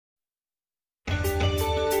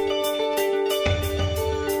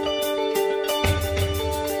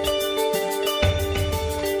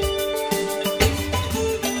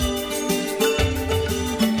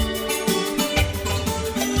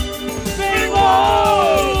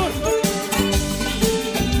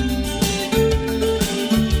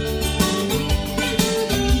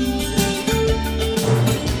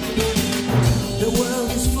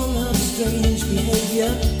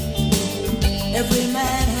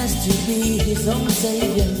to be his own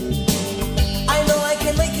savior. I know I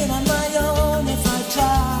can make it on my own if I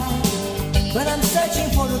try, but I'm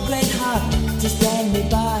searching for a great heart to stand me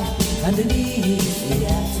by underneath the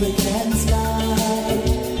African sky.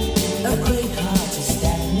 A great heart to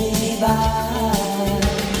stand me by.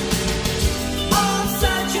 I'm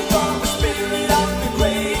searching for the spirit of the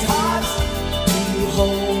great heart to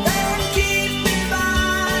hold and keep me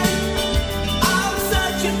by. I'm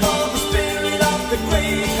searching for the spirit of the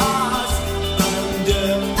great heart under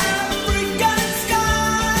African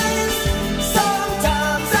skies.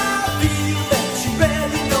 Sometimes I feel that you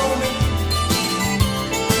barely know me.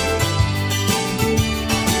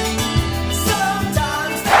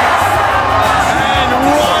 Sometimes and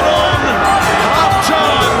right on half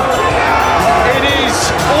time, it is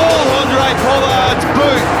all Andre Pollard's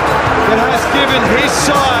boot that has given his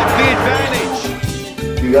side the advantage.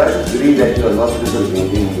 Do you guys agree that you are not representing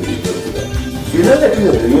individuals today? You know that we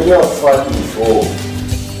really are fighting for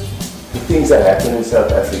the things that happen in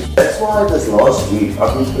South Africa. That's why this last week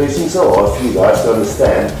I've been pressing so hard for you guys to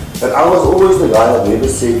understand that I was always the guy that never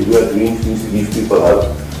said we are doing things to give people hope.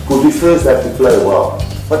 Because we first have to play well.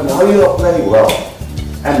 But now you are playing well.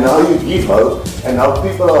 And now you give hope. And now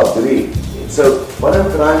people are agreeing. So what I'm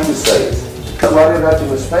trying to say is, don't worry about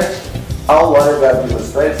your mistakes. I'll worry about your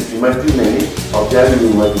mistakes. If you make too many, I'll tell you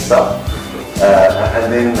you'll make some.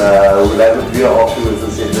 And then we'll have a beer afterwards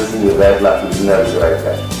and say, listen, you're bad luck, you didn't have a great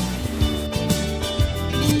day.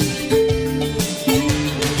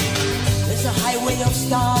 There's a highway of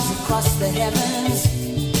stars across the heavens.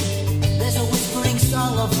 There's a whispering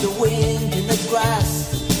song of the wind in the grass.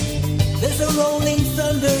 There's a rolling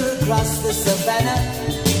thunder across the savannah.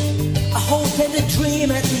 A hope and a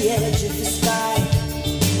dream at the edge of the sky.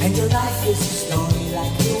 And your life is a story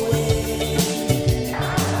like the wind.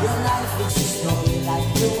 Your life is a story like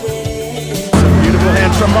the wind. Beautiful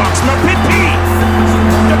hand from Marks. Mapipi!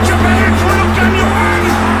 The Japan look on your hand!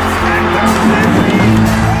 And Mapipi!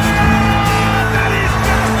 That is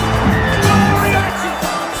just glorious!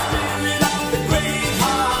 Spirit of the great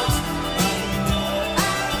heart under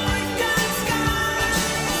African skies.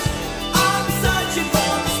 I'm searching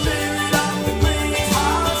for the spirit of the great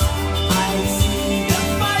heart. I see the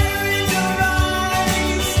fire in your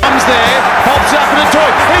eyes. Comes there, pops up in a toy.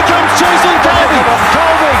 Here comes Jason Colby.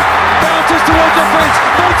 Colby bounces towards the fence.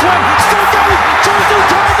 That's one. Still going. Jason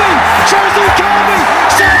Colby. Jason Colby.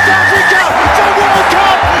 South Africa. The World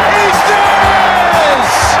Cup is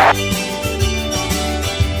theirs.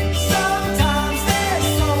 Sometimes there's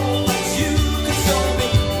so much you can show me.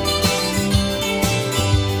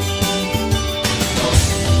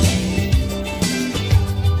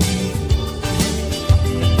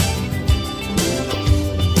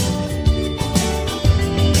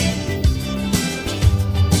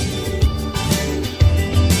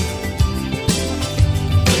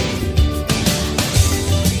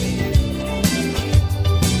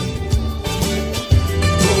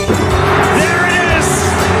 There it is!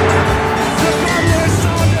 The thunder is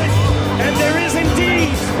sounding, and there is indeed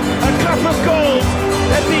a cup of gold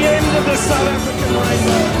at the end of the South African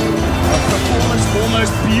rainbow. A performance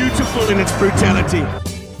almost beautiful in its brutality.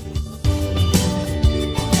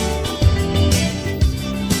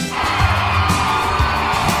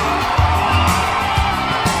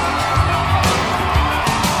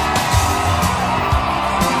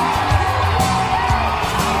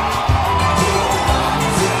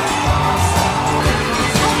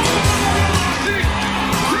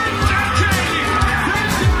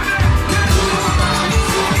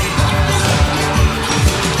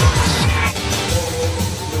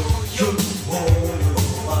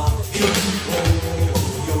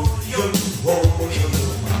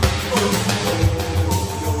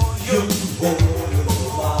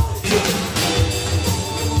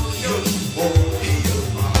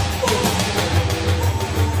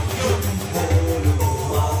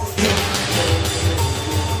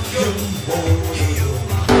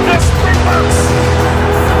 The Springboks,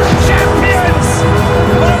 champions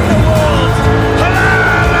of the world.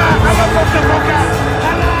 Halala! Amaboka!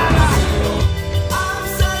 Halala! I'm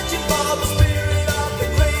searching for the spirit of the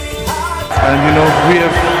great heart. And you know, we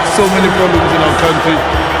have so many problems in our country.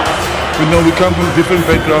 You know, we come from different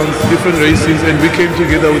backgrounds, different races, and we came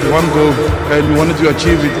together with one goal, and we wanted to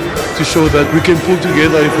achieve it, to show that we can pull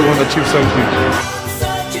together if we want to achieve something. I'm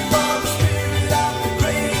searching for the spirit of the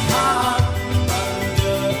great heart under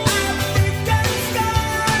African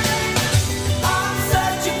skies. I'm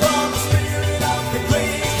searching for the spirit of the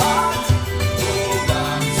great heart.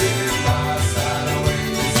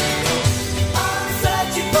 I'm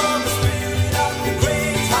searching for the spirit of the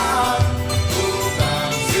great heart.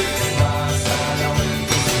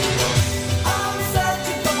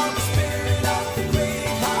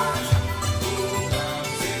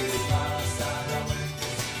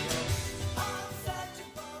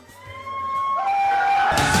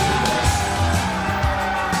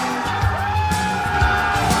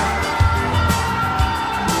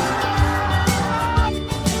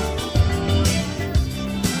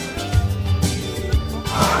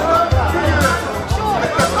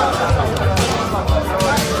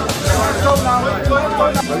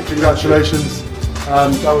 Congratulations.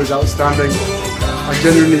 That was outstanding. I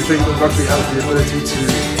genuinely think that rugby has the ability to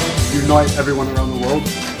unite everyone around the world.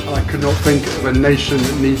 And I could not think of a nation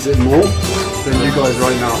that needs it more than you guys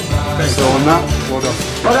right now. So on that, well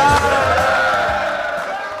done.